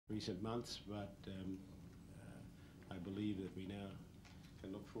recent months, but I believe that we now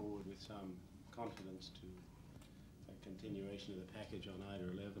can look forward with some confidence to a continuation of the package on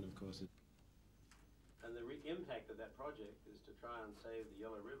IDA 11, of course. And the impact of that project is to try and save the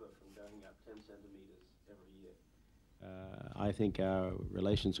Yellow River from going up 10 centimetres every year. I think our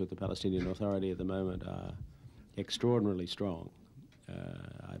relations with the Palestinian Authority at the moment are extraordinarily strong.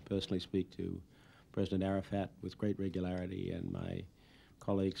 I personally speak to President Arafat with great regularity, and my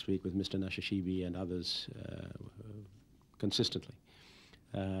colleagues speak with Mr. Nashashibi and others consistently.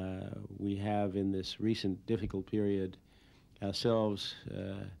 We have, in this recent difficult period, ourselves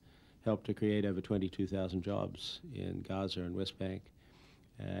helped to create over 22,000 jobs in Gaza and West Bank,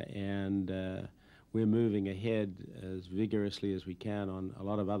 and we're moving ahead as vigorously as we can on a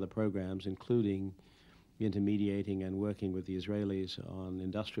lot of other programs, including intermediating and working with the Israelis on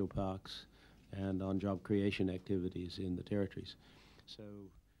industrial parks and on job creation activities in the territories. So,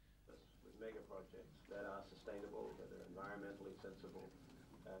 with mega projects that are sustainable, that are environmentally sensible.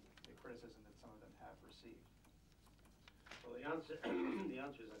 The criticism that some of them have received. Well, the answer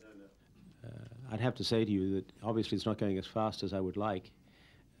is I don't know. I'd have to say to you that obviously it's not going as fast as I would like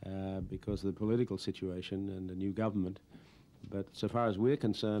because of the political situation and the new government. But so far as we're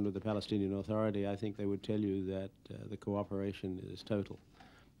concerned with the Palestinian Authority, I think they would tell you that the cooperation is total.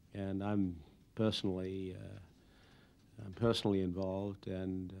 And I'm personally involved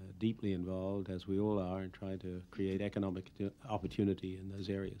and deeply involved, as we all are, in trying to create economic opportunity in those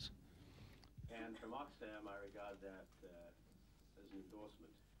areas. And from Oxfam, I regard that as an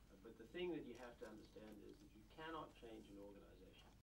endorsement. But the thing that you have to understand is that you cannot change an organization